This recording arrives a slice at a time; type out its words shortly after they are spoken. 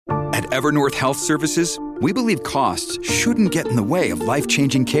At Evernorth Health Services, we believe costs shouldn't get in the way of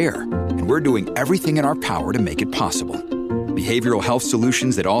life-changing care, and we're doing everything in our power to make it possible. Behavioral health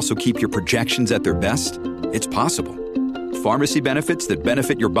solutions that also keep your projections at their best? It's possible. Pharmacy benefits that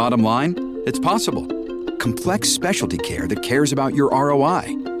benefit your bottom line? It's possible. Complex specialty care that cares about your ROI?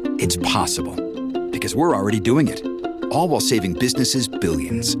 It's possible. Because we're already doing it. All while saving businesses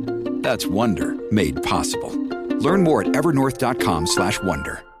billions. That's Wonder made possible. Learn more at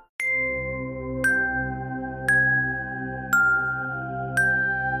evernorth.com/wonder.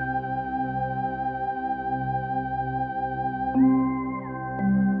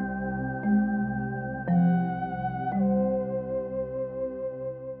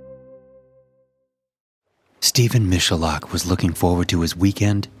 Stephen Michalak was looking forward to his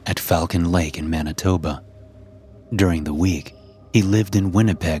weekend at Falcon Lake in Manitoba. During the week, he lived in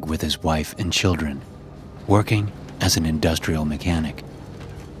Winnipeg with his wife and children, working as an industrial mechanic.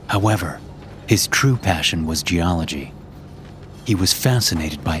 However, his true passion was geology. He was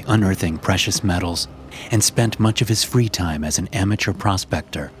fascinated by unearthing precious metals and spent much of his free time as an amateur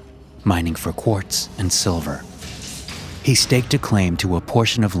prospector, mining for quartz and silver. He staked a claim to a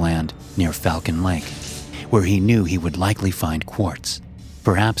portion of land near Falcon Lake, where he knew he would likely find quartz,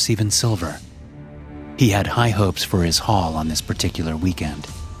 perhaps even silver. He had high hopes for his haul on this particular weekend.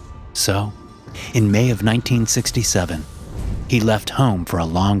 So, in May of 1967, he left home for a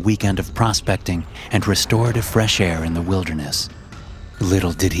long weekend of prospecting and restorative fresh air in the wilderness.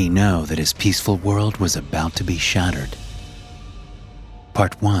 Little did he know that his peaceful world was about to be shattered.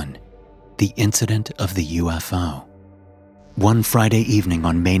 Part 1. The Incident of the UFO. One Friday evening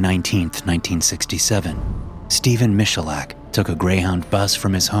on May 19, 1967, Stephen Michalak took a Greyhound bus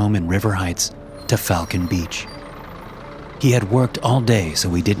from his home in River Heights to Falcon Beach. He had worked all day, so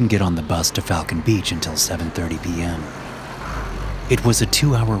he didn't get on the bus to Falcon Beach until 7:30 p.m. It was a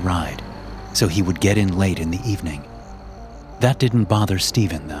 2-hour ride, so he would get in late in the evening. That didn't bother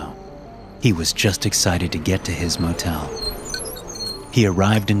Stephen, though. He was just excited to get to his motel. He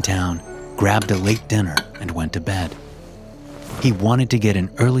arrived in town, grabbed a late dinner, and went to bed. He wanted to get an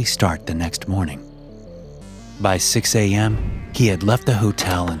early start the next morning. By 6 a.m., he had left the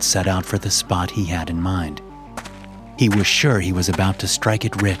hotel and set out for the spot he had in mind. He was sure he was about to strike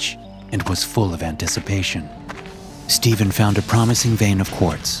it rich and was full of anticipation. Stephen found a promising vein of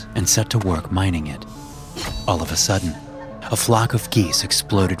quartz and set to work mining it. All of a sudden, a flock of geese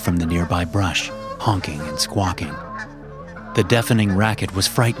exploded from the nearby brush, honking and squawking. The deafening racket was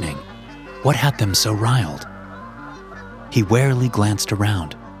frightening. What had them so riled? He warily glanced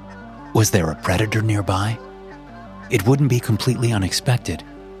around. Was there a predator nearby? It wouldn't be completely unexpected,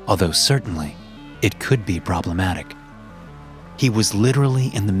 although certainly it could be problematic. He was literally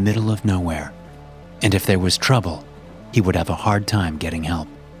in the middle of nowhere, and if there was trouble, he would have a hard time getting help.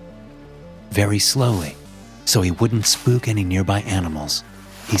 Very slowly, so he wouldn't spook any nearby animals,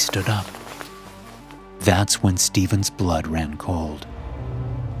 he stood up. That's when Stephen's blood ran cold.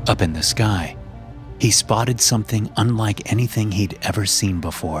 Up in the sky, he spotted something unlike anything he'd ever seen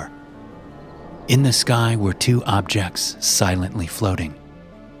before. In the sky were two objects silently floating.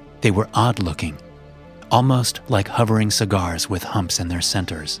 They were odd-looking, almost like hovering cigars with humps in their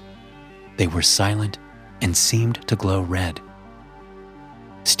centers. They were silent and seemed to glow red.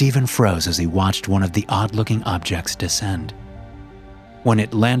 Stephen froze as he watched one of the odd-looking objects descend. When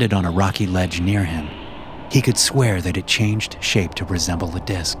it landed on a rocky ledge near him, he could swear that it changed shape to resemble a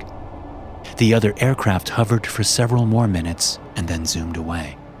disc. The other aircraft hovered for several more minutes and then zoomed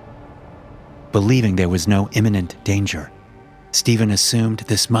away. Believing there was no imminent danger, Stephen assumed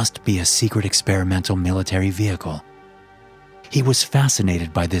this must be a secret experimental military vehicle. He was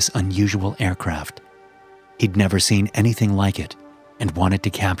fascinated by this unusual aircraft. He'd never seen anything like it and wanted to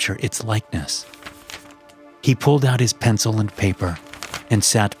capture its likeness. He pulled out his pencil and paper and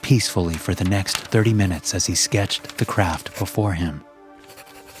sat peacefully for the next 30 minutes as he sketched the craft before him.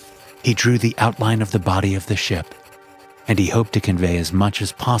 He drew the outline of the body of the ship, and he hoped to convey as much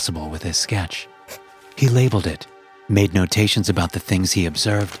as possible with his sketch. He labeled it, made notations about the things he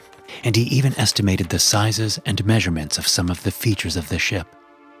observed, and he even estimated the sizes and measurements of some of the features of the ship.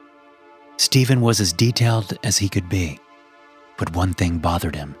 Stephen was as detailed as he could be, but one thing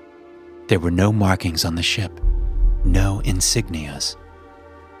bothered him. There were no markings on the ship, no insignias.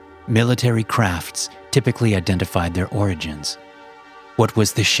 Military crafts typically identified their origins. What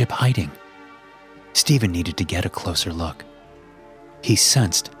was the ship hiding? Stephen needed to get a closer look. He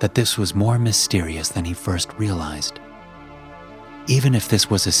sensed that this was more mysterious than he first realized. Even if this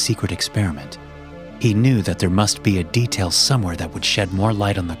was a secret experiment, he knew that there must be a detail somewhere that would shed more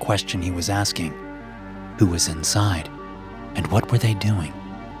light on the question he was asking. Who was inside, and what were they doing?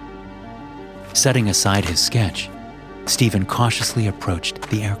 Setting aside his sketch, Stephen cautiously approached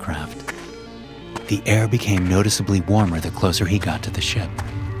the aircraft. The air became noticeably warmer the closer he got to the ship.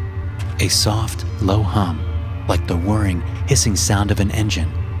 A soft, low hum, like the whirring, hissing sound of an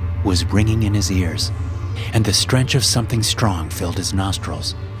engine, was ringing in his ears, and the stench of something strong filled his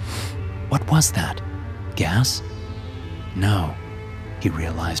nostrils. What was that? Gas? No, he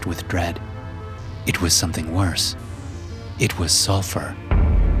realized with dread. It was something worse. It was sulfur.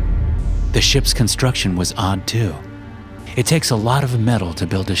 The ship's construction was odd too. It takes a lot of metal to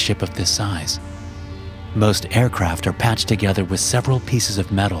build a ship of this size. Most aircraft are patched together with several pieces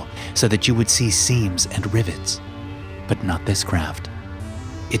of metal so that you would see seams and rivets, but not this craft.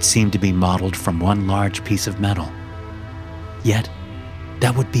 It seemed to be modeled from one large piece of metal. Yet,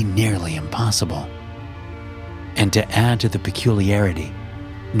 that would be nearly impossible. And to add to the peculiarity,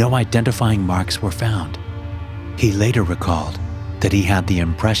 no identifying marks were found. He later recalled that he had the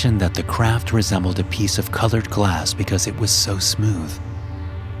impression that the craft resembled a piece of colored glass because it was so smooth.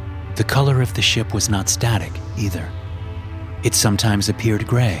 The color of the ship was not static either. It sometimes appeared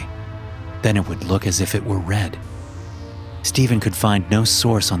gray, then it would look as if it were red. Stephen could find no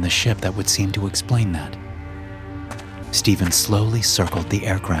source on the ship that would seem to explain that. Stephen slowly circled the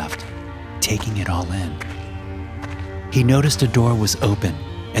aircraft, taking it all in. He noticed a door was open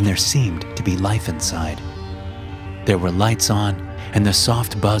and there seemed to be life inside. There were lights on and the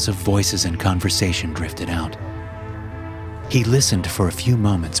soft buzz of voices and conversation drifted out. He listened for a few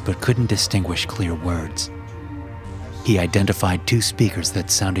moments but couldn't distinguish clear words. He identified two speakers that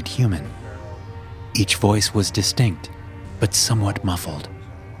sounded human. Each voice was distinct, but somewhat muffled.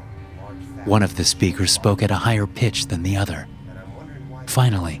 One of the speakers spoke at a higher pitch than the other.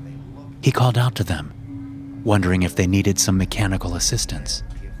 Finally, he called out to them, wondering if they needed some mechanical assistance.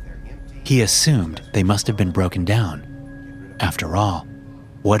 He assumed they must have been broken down. After all,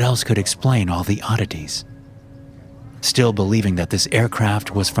 what else could explain all the oddities? Still believing that this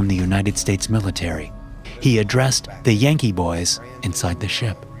aircraft was from the United States military, he addressed the Yankee boys inside the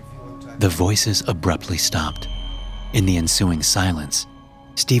ship. The voices abruptly stopped. In the ensuing silence,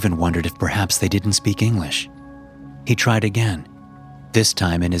 Stephen wondered if perhaps they didn't speak English. He tried again, this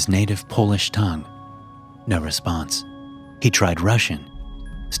time in his native Polish tongue. No response. He tried Russian.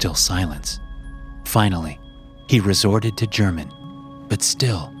 Still silence. Finally, he resorted to German, but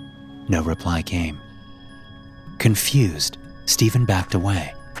still, no reply came. Confused, Stephen backed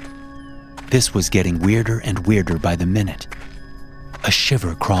away. This was getting weirder and weirder by the minute. A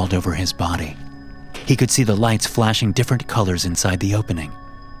shiver crawled over his body. He could see the lights flashing different colors inside the opening.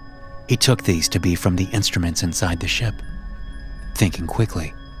 He took these to be from the instruments inside the ship. Thinking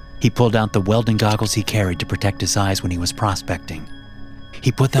quickly, he pulled out the welding goggles he carried to protect his eyes when he was prospecting.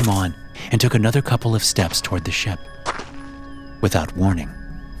 He put them on and took another couple of steps toward the ship. Without warning,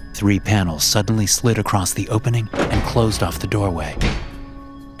 3 panels suddenly slid across the opening and closed off the doorway.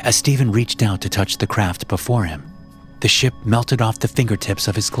 As Stephen reached out to touch the craft before him, the ship melted off the fingertips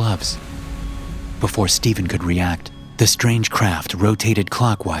of his gloves. Before Stephen could react, the strange craft rotated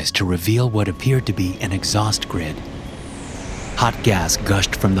clockwise to reveal what appeared to be an exhaust grid. Hot gas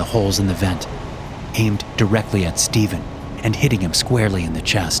gushed from the holes in the vent, aimed directly at Stephen and hitting him squarely in the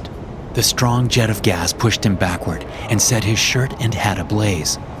chest. The strong jet of gas pushed him backward and set his shirt and hat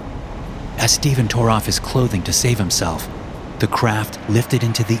ablaze. As Stephen tore off his clothing to save himself, the craft lifted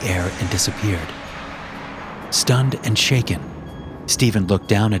into the air and disappeared. Stunned and shaken, Stephen looked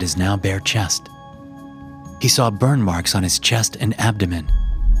down at his now bare chest. He saw burn marks on his chest and abdomen.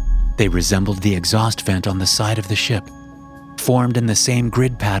 They resembled the exhaust vent on the side of the ship, formed in the same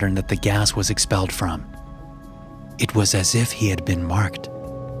grid pattern that the gas was expelled from. It was as if he had been marked.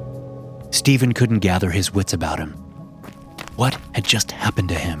 Stephen couldn't gather his wits about him. What had just happened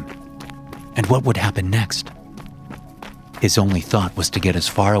to him? And what would happen next? His only thought was to get as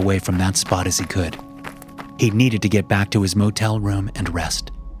far away from that spot as he could. He needed to get back to his motel room and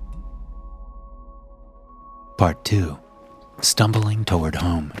rest. Part 2. Stumbling toward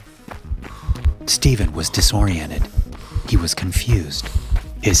home. Stephen was disoriented. He was confused.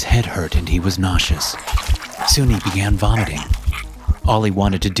 His head hurt and he was nauseous. Soon he began vomiting. All he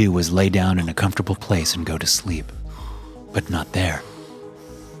wanted to do was lay down in a comfortable place and go to sleep. But not there.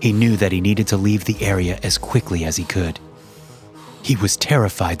 He knew that he needed to leave the area as quickly as he could. He was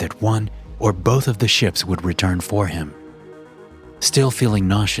terrified that one or both of the ships would return for him. Still feeling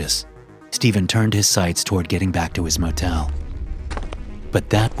nauseous, Stephen turned his sights toward getting back to his motel. But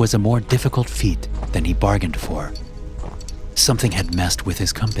that was a more difficult feat than he bargained for. Something had messed with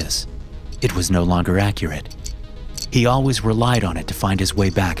his compass. It was no longer accurate. He always relied on it to find his way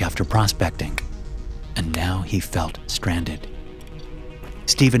back after prospecting, and now he felt stranded.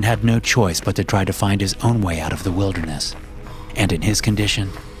 Stephen had no choice but to try to find his own way out of the wilderness, and in his condition,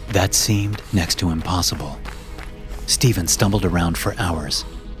 that seemed next to impossible. Stephen stumbled around for hours.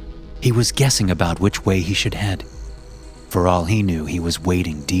 He was guessing about which way he should head. For all he knew, he was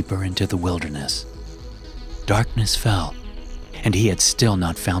wading deeper into the wilderness. Darkness fell, and he had still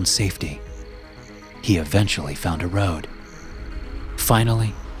not found safety. He eventually found a road.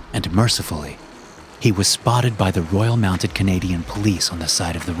 Finally, and mercifully, he was spotted by the Royal Mounted Canadian Police on the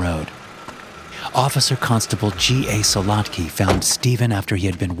side of the road. Officer Constable G.A. Solotki found Stephen after he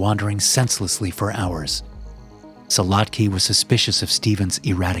had been wandering senselessly for hours. Solotki was suspicious of Stephen's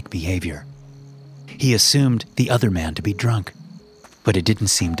erratic behavior. He assumed the other man to be drunk, but it didn't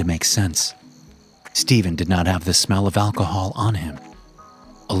seem to make sense. Stephen did not have the smell of alcohol on him.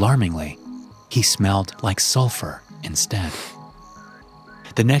 Alarmingly, he smelled like sulfur instead.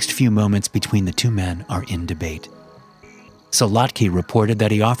 The next few moments between the two men are in debate. Solotki reported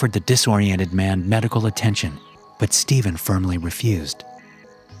that he offered the disoriented man medical attention, but Stephen firmly refused.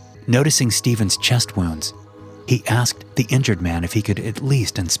 Noticing Stephen's chest wounds, he asked the injured man if he could at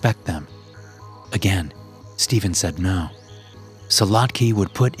least inspect them. Again, Stephen said no. Solotki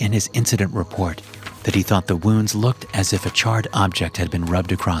would put in his incident report that he thought the wounds looked as if a charred object had been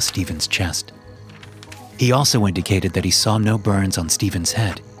rubbed across Stephen's chest. He also indicated that he saw no burns on Stephen's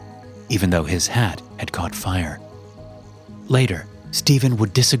head, even though his hat had caught fire. Later, Stephen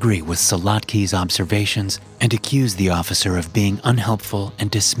would disagree with Solotki's observations and accuse the officer of being unhelpful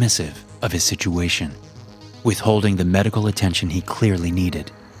and dismissive of his situation, withholding the medical attention he clearly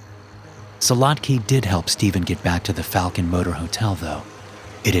needed. Solotki did help Stephen get back to the Falcon Motor Hotel, though.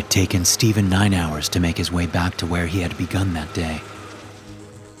 It had taken Stephen 9 hours to make his way back to where he had begun that day.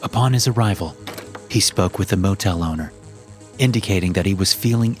 Upon his arrival, he spoke with the motel owner, indicating that he was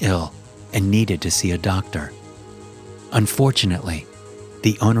feeling ill and needed to see a doctor. Unfortunately,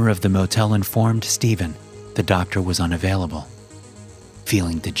 the owner of the motel informed Stephen the doctor was unavailable.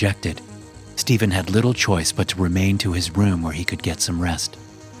 Feeling dejected, Stephen had little choice but to remain to his room where he could get some rest.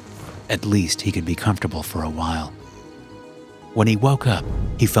 At least he could be comfortable for a while. When he woke up,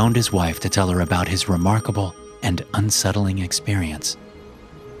 he phoned his wife to tell her about his remarkable and unsettling experience.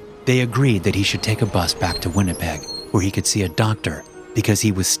 They agreed that he should take a bus back to Winnipeg, where he could see a doctor because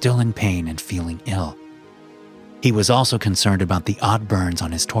he was still in pain and feeling ill. He was also concerned about the odd burns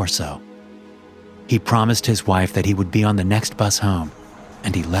on his torso. He promised his wife that he would be on the next bus home,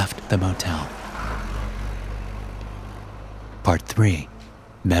 and he left the motel. Part 3.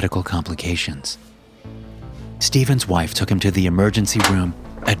 Medical Complications. Stephen's wife took him to the emergency room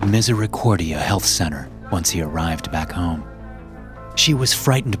at Misericordia Health Center once he arrived back home. She was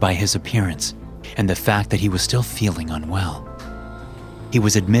frightened by his appearance and the fact that he was still feeling unwell. He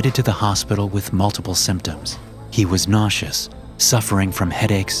was admitted to the hospital with multiple symptoms. He was nauseous, suffering from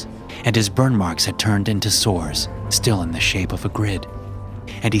headaches, and his burn marks had turned into sores, still in the shape of a grid,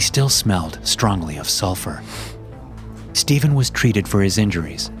 and he still smelled strongly of sulfur. Stephen was treated for his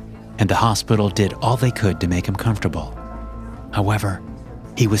injuries, and the hospital did all they could to make him comfortable. However,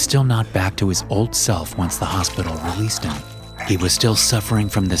 he was still not back to his old self once the hospital released him. He was still suffering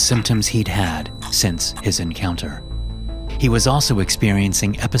from the symptoms he'd had since his encounter. He was also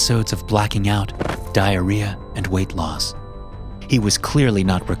experiencing episodes of blacking out, diarrhea, and weight loss. He was clearly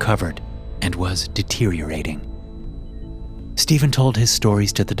not recovered and was deteriorating. Stephen told his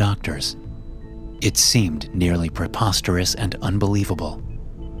stories to the doctors. It seemed nearly preposterous and unbelievable.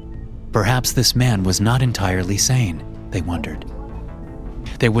 Perhaps this man was not entirely sane, they wondered.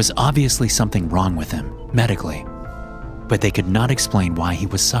 There was obviously something wrong with him, medically, but they could not explain why he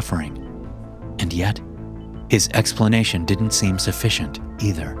was suffering. And yet, his explanation didn't seem sufficient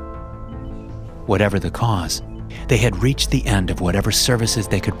either. Whatever the cause, they had reached the end of whatever services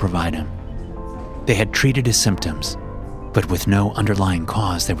they could provide him. They had treated his symptoms, but with no underlying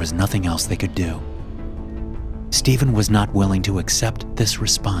cause, there was nothing else they could do. Stephen was not willing to accept this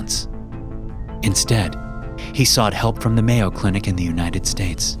response. Instead, he sought help from the Mayo Clinic in the United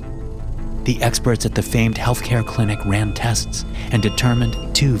States. The experts at the famed healthcare clinic ran tests and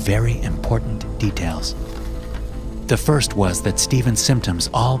determined two very important details. The first was that Stephen's symptoms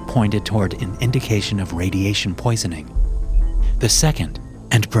all pointed toward an indication of radiation poisoning. The second,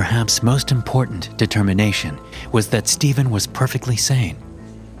 and perhaps most important determination, was that Stephen was perfectly sane.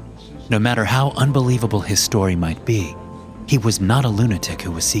 No matter how unbelievable his story might be, he was not a lunatic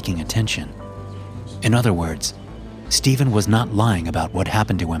who was seeking attention. In other words, Stephen was not lying about what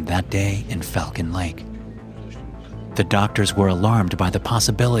happened to him that day in Falcon Lake. The doctors were alarmed by the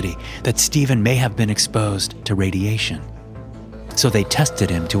possibility that Stephen may have been exposed to radiation. So they tested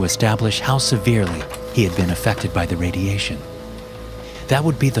him to establish how severely he had been affected by the radiation. That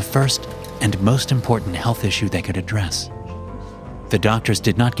would be the first and most important health issue they could address. The doctors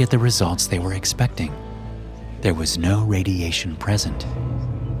did not get the results they were expecting. There was no radiation present.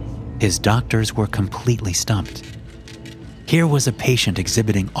 His doctors were completely stumped. Here was a patient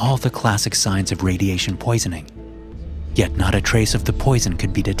exhibiting all the classic signs of radiation poisoning, yet not a trace of the poison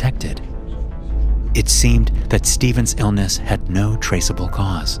could be detected. It seemed that Stephen's illness had no traceable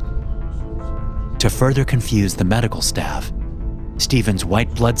cause. To further confuse the medical staff, Stephen's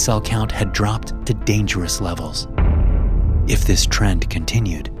white blood cell count had dropped to dangerous levels. If this trend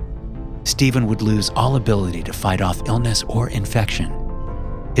continued, Stephen would lose all ability to fight off illness or infection.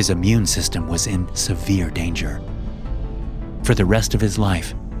 His immune system was in severe danger. For the rest of his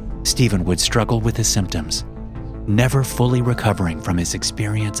life, Stephen would struggle with his symptoms, never fully recovering from his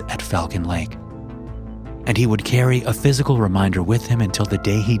experience at Falcon Lake. And he would carry a physical reminder with him until the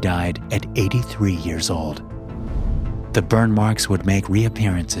day he died at 83 years old. The burn marks would make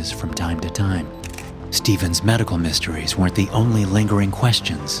reappearances from time to time. Stephen's medical mysteries weren't the only lingering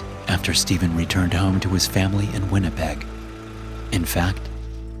questions after Stephen returned home to his family in Winnipeg. In fact,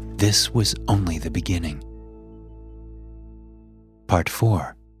 this was only the beginning. Part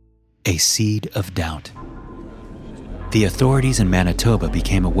 4. A Seed of Doubt. The authorities in Manitoba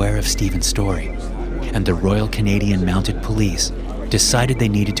became aware of Stephen's story, and the Royal Canadian Mounted Police decided they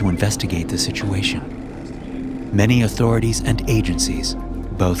needed to investigate the situation. Many authorities and agencies,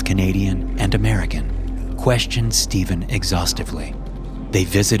 both Canadian and American, questioned Stephen exhaustively. They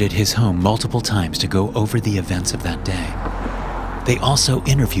visited his home multiple times to go over the events of that day. They also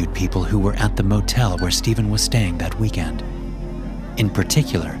interviewed people who were at the motel where Stephen was staying that weekend. In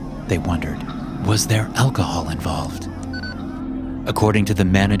particular, they wondered, was there alcohol involved? According to the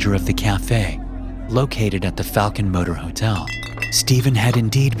manager of the cafe, located at the Falcon Motor Hotel, Stephen had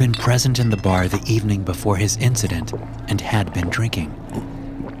indeed been present in the bar the evening before his incident and had been drinking.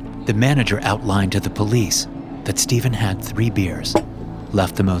 The manager outlined to the police that Stephen had 3 beers,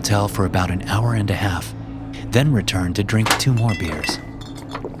 left the motel for about an hour and a half, then returned to drink 2 more beers.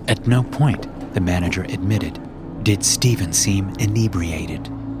 At no point, the manager admitted, did Stephen seem inebriated.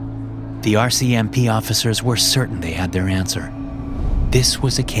 The RCMP officers were certain they had their answer. This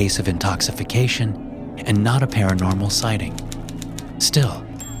was a case of intoxication and not a paranormal sighting. Still,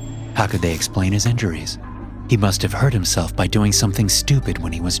 how could they explain his injuries? He must have hurt himself by doing something stupid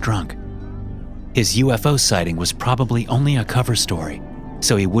when he was drunk. His UFO sighting was probably only a cover story,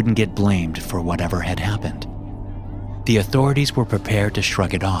 so he wouldn't get blamed for whatever had happened. The authorities were prepared to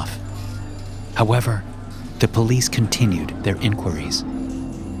shrug it off. However, the police continued their inquiries.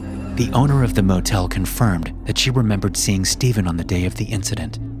 The owner of the motel confirmed that she remembered seeing Stephen on the day of the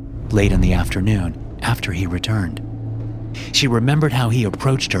incident, late in the afternoon after he returned. She remembered how he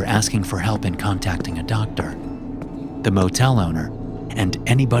approached her asking for help in contacting a doctor. The motel owner and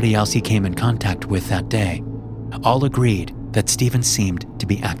anybody else he came in contact with that day all agreed that Stephen seemed to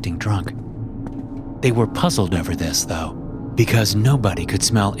be acting drunk. They were puzzled over this, though, because nobody could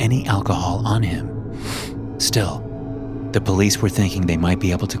smell any alcohol on him. Still, the police were thinking they might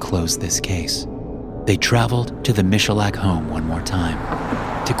be able to close this case. They traveled to the Michalak home one more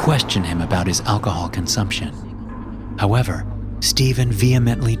time to question him about his alcohol consumption. However, Stephen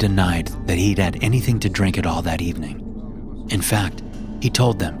vehemently denied that he'd had anything to drink at all that evening. In fact, he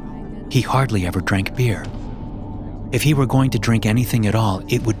told them he hardly ever drank beer. If he were going to drink anything at all,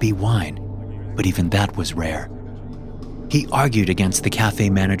 it would be wine, but even that was rare. He argued against the cafe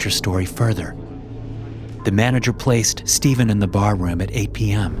manager's story further. The manager placed Stephen in the bar room at 8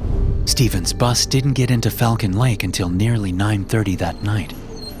 p.m. Stephen's bus didn't get into Falcon Lake until nearly 9:30 that night.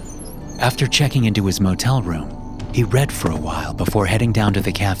 After checking into his motel room, he read for a while before heading down to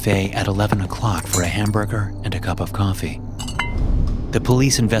the cafe at 11 o'clock for a hamburger and a cup of coffee. The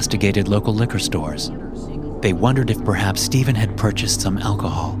police investigated local liquor stores. They wondered if perhaps Stephen had purchased some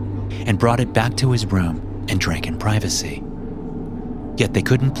alcohol and brought it back to his room and drank in privacy. Yet they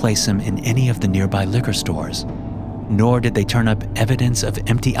couldn't place him in any of the nearby liquor stores, nor did they turn up evidence of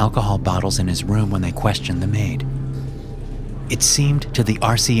empty alcohol bottles in his room when they questioned the maid. It seemed to the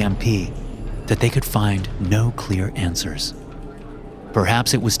RCMP that they could find no clear answers.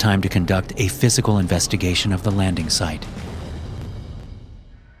 Perhaps it was time to conduct a physical investigation of the landing site.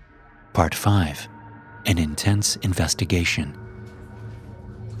 Part 5. An intense investigation.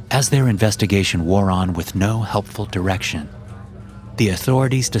 As their investigation wore on with no helpful direction, the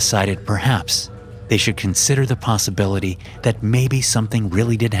authorities decided perhaps they should consider the possibility that maybe something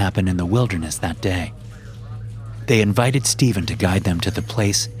really did happen in the wilderness that day. They invited Stephen to guide them to the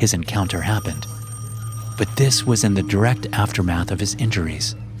place his encounter happened. But this was in the direct aftermath of his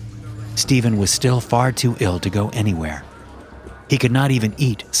injuries. Stephen was still far too ill to go anywhere. He could not even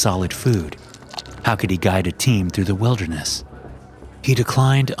eat solid food. How could he guide a team through the wilderness? He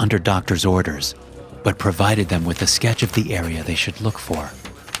declined under doctor's orders, but provided them with a sketch of the area they should look for.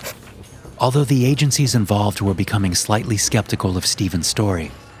 Although the agencies involved were becoming slightly skeptical of Stephen's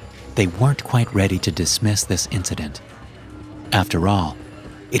story, they weren't quite ready to dismiss this incident. After all,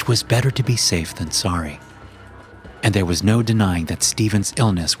 it was better to be safe than sorry. And there was no denying that Stephen's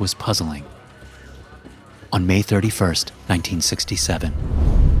illness was puzzling. On May 31st, 1967,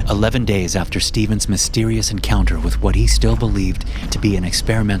 11 days after Stephen's mysterious encounter with what he still believed to be an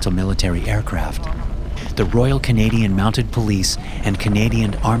experimental military aircraft, the Royal Canadian Mounted Police and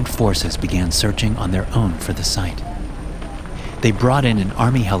Canadian Armed Forces began searching on their own for the site. They brought in an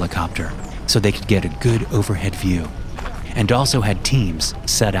Army helicopter so they could get a good overhead view, and also had teams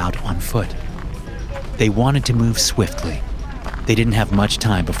set out on foot. They wanted to move swiftly. They didn't have much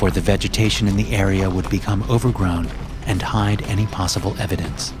time before the vegetation in the area would become overgrown and hide any possible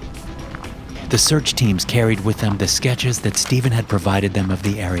evidence. The search teams carried with them the sketches that Stephen had provided them of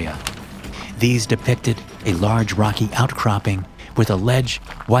the area. These depicted a large rocky outcropping with a ledge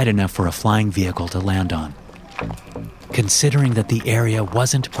wide enough for a flying vehicle to land on. Considering that the area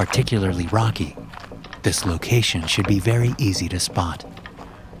wasn't particularly rocky, this location should be very easy to spot.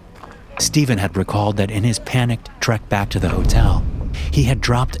 Stephen had recalled that in his panicked trek back to the hotel, he had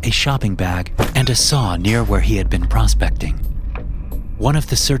dropped a shopping bag and a saw near where he had been prospecting. One of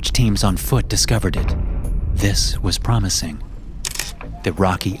the search teams on foot discovered it. This was promising. The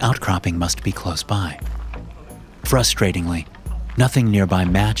rocky outcropping must be close by. Frustratingly, nothing nearby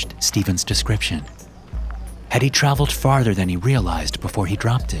matched Stephen's description. Had he traveled farther than he realized before he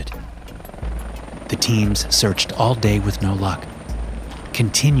dropped it? The teams searched all day with no luck,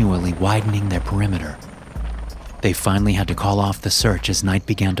 continually widening their perimeter. They finally had to call off the search as night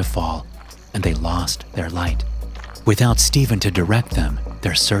began to fall, and they lost their light. Without Stephen to direct them,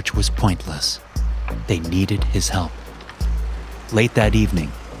 their search was pointless. They needed his help. Late that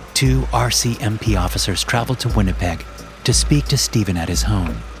evening, 2 RCMP officers traveled to Winnipeg to speak to Stephen at his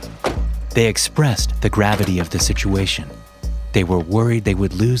home. They expressed the gravity of the situation. They were worried they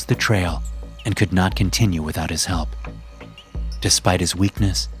would lose the trail and could not continue without his help. Despite his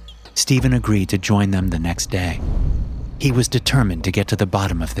weakness, Stephen agreed to join them the next day. He was determined to get to the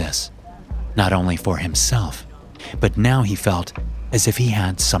bottom of this, not only for himself, but now he felt as if he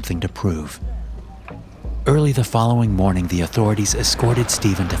had something to prove. Early the following morning, the authorities escorted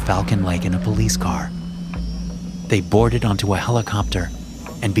Stephen to Falcon Lake in a police car. They boarded onto a helicopter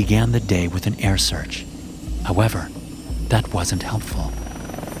and began the day with an air search. However, that wasn't helpful.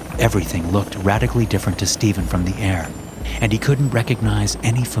 Everything looked radically different to Stephen from the air, and he couldn't recognize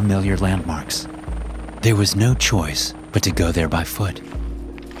any familiar landmarks. There was no choice but to go there by foot.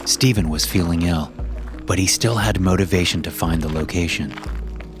 Stephen was feeling ill, but he still had motivation to find the location.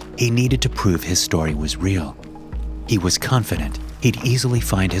 He needed to prove his story was real. He was confident he'd easily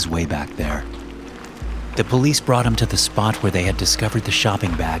find his way back there. The police brought him to the spot where they had discovered the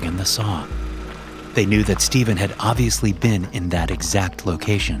shopping bag and the saw. They knew that Stephen had obviously been in that exact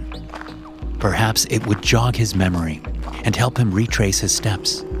location. Perhaps it would jog his memory and help him retrace his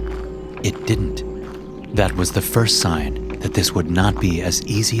steps. It didn't. That was the first sign that this would not be as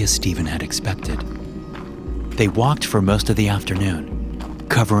easy as Stephen had expected. They walked for most of the afternoon,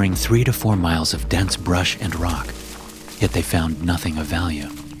 covering 3 to 4 miles of dense brush and rock, yet they found nothing of value.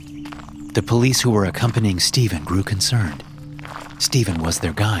 The police who were accompanying Stephen grew concerned. Stephen was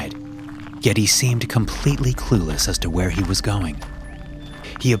their guide, yet he seemed completely clueless as to where he was going.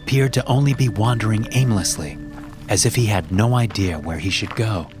 He appeared to only be wandering aimlessly, as if he had no idea where he should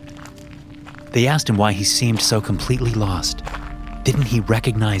go. They asked him why he seemed so completely lost. Didn't he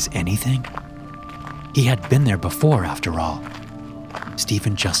recognize anything? He had been there before, after all.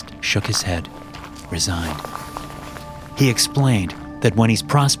 Stephen just shook his head, resigned. He explained that when he's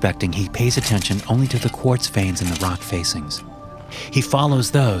prospecting, he pays attention only to the quartz veins in the rock facings. He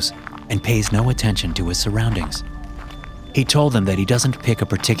follows those and pays no attention to his surroundings. He told them that he doesn't pick a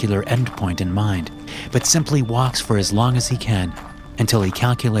particular endpoint in mind, but simply walks for as long as he can until he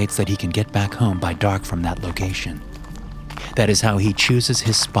calculates that he can get back home by dark from that location. That is how he chooses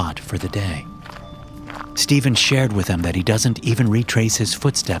his spot for the day. Stephen shared with him that he doesn't even retrace his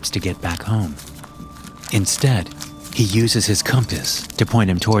footsteps to get back home. Instead, he uses his compass to point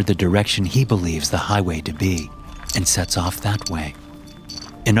him toward the direction he believes the highway to be, and sets off that way.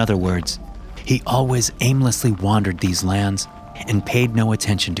 In other words, he always aimlessly wandered these lands and paid no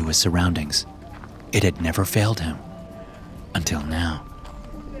attention to his surroundings. It had never failed him, until now.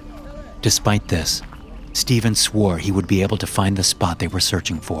 Despite this, Stephen swore he would be able to find the spot they were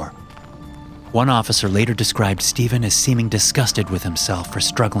searching for. One officer later described Stephen as seeming disgusted with himself for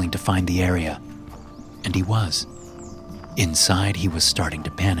struggling to find the area. And he was. Inside, he was starting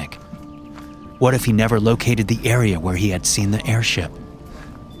to panic. What if he never located the area where he had seen the airship?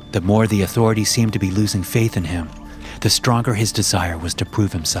 The more the authorities seemed to be losing faith in him, the stronger his desire was to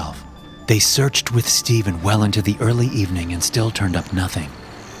prove himself. They searched with Stephen well into the early evening and still turned up nothing.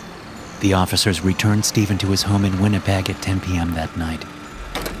 The officers returned Stephen to his home in Winnipeg at 10 p.m. that night.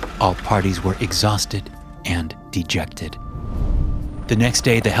 All parties were exhausted and dejected. The next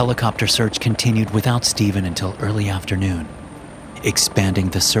day, the helicopter search continued without Stephen until early afternoon, expanding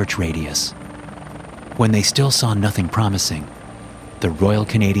the search radius. When they still saw nothing promising, the Royal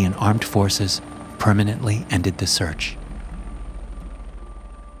Canadian Armed Forces permanently ended the search.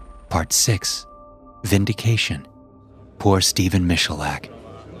 Part 6. Vindication. Poor Stephen Michalak.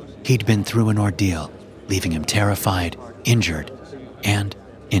 He'd been through an ordeal, leaving him terrified, injured, and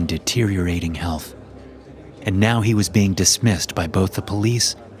in deteriorating health. And now he was being dismissed by both the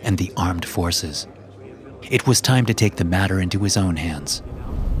police and the armed forces. It was time to take the matter into his own hands.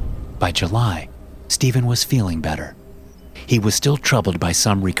 By July, Stephen was feeling better. He was still troubled by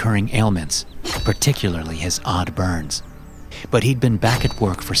some recurring ailments, particularly his odd burns. But he'd been back at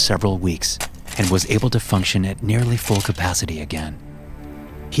work for several weeks and was able to function at nearly full capacity again.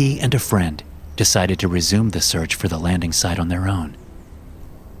 He and a friend decided to resume the search for the landing site on their own.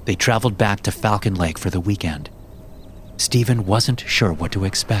 They traveled back to Falcon Lake for the weekend. Stephen wasn't sure what to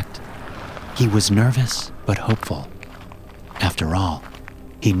expect. He was nervous but hopeful. After all,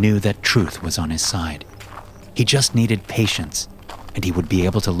 he knew that truth was on his side. He just needed patience, and he would be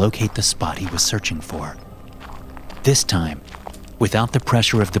able to locate the spot he was searching for. This time, without the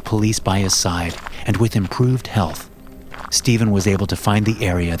pressure of the police by his side and with improved health, Stephen was able to find the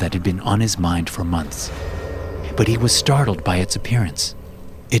area that had been on his mind for months. But he was startled by its appearance.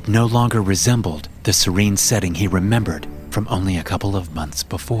 It no longer resembled the serene setting he remembered from only a couple of months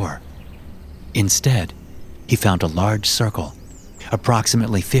before. Instead, he found a large circle,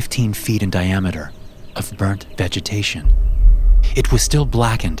 approximately 15 feet in diameter, of burnt vegetation. It was still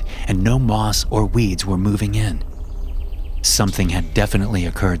blackened, and no moss or weeds were moving in. Something had definitely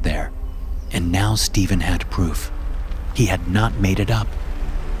occurred there, and now Stephen had proof. He had not made it up.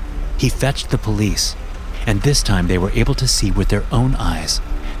 He fetched the police, and this time they were able to see with their own eyes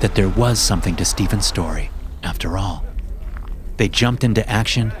that there was something to Stephen's story, after all. They jumped into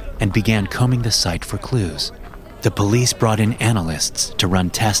action and began combing the site for clues. The police brought in analysts to run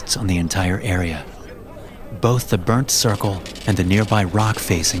tests on the entire area. Both the burnt circle and the nearby rock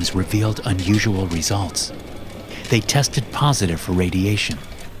facings revealed unusual results. They tested positive for radiation.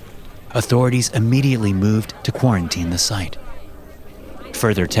 Authorities immediately moved to quarantine the site.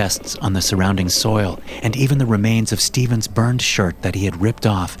 Further tests on the surrounding soil and even the remains of Stephen's burned shirt that he had ripped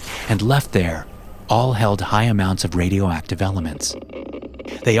off and left there all held high amounts of radioactive elements.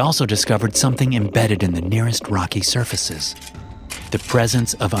 They also discovered something embedded in the nearest rocky surfaces: the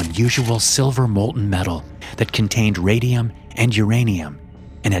presence of unusual silver molten metal that contained radium and uranium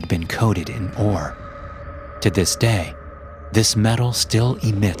and had been coated in ore. To this day, this metal still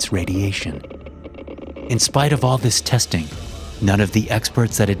emits radiation. In spite of all this testing, none of the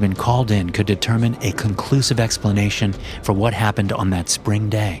experts that had been called in could determine a conclusive explanation for what happened on that spring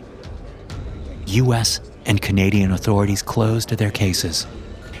day. U.S. and Canadian authorities closed their cases,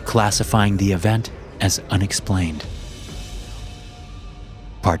 classifying the event as unexplained.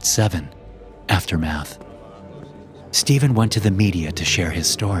 Part 7. Aftermath. Stephen went to the media to share his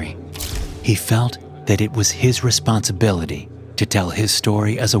story. He felt that it was his responsibility to tell his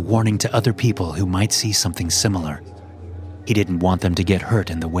story as a warning to other people who might see something similar. He didn't want them to get hurt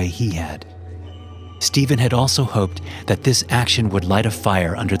in the way he had. Stephen had also hoped that this action would light a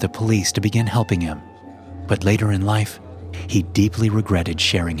fire under the police to begin helping him. But later in life, he deeply regretted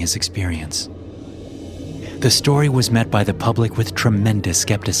sharing his experience. The story was met by the public with tremendous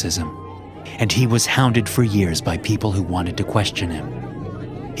skepticism, and he was hounded for years by people who wanted to question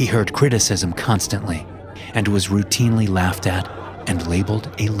him. He heard criticism constantly and was routinely laughed at and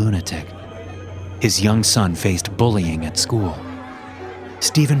labeled a lunatic. His young son faced bullying at school.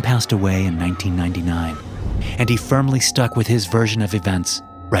 Stephen passed away in 1999, and he firmly stuck with his version of events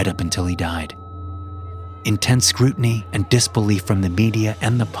right up until he died. Intense scrutiny and disbelief from the media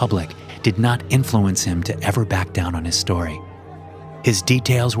and the public did not influence him to ever back down on his story. His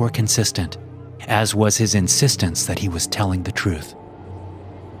details were consistent, as was his insistence that he was telling the truth.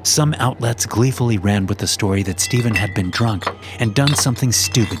 Some outlets gleefully ran with the story that Stephen had been drunk and done something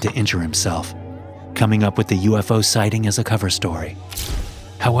stupid to injure himself, coming up with the UFO sighting as a cover story.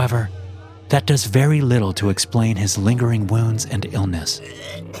 However, that does very little to explain his lingering wounds and illness,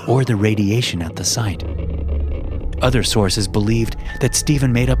 or the radiation at the site. Other sources believed that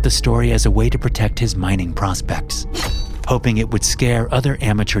Stephen made up the story as a way to protect his mining prospects, hoping it would scare other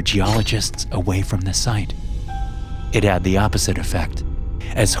amateur geologists away from the site. It had the opposite effect,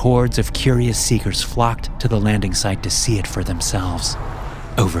 as hordes of curious seekers flocked to the landing site to see it for themselves.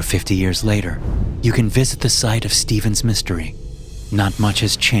 Over 50 years later, you can visit the site of Stephen's mystery. Not much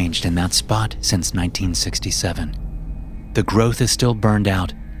has changed in that spot since 1967. The growth is still burned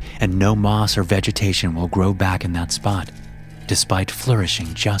out, and no moss or vegetation will grow back in that spot, despite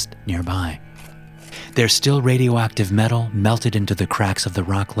flourishing just nearby. There's still radioactive metal melted into the cracks of the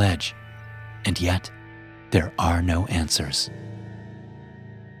rock ledge, and yet there are no answers.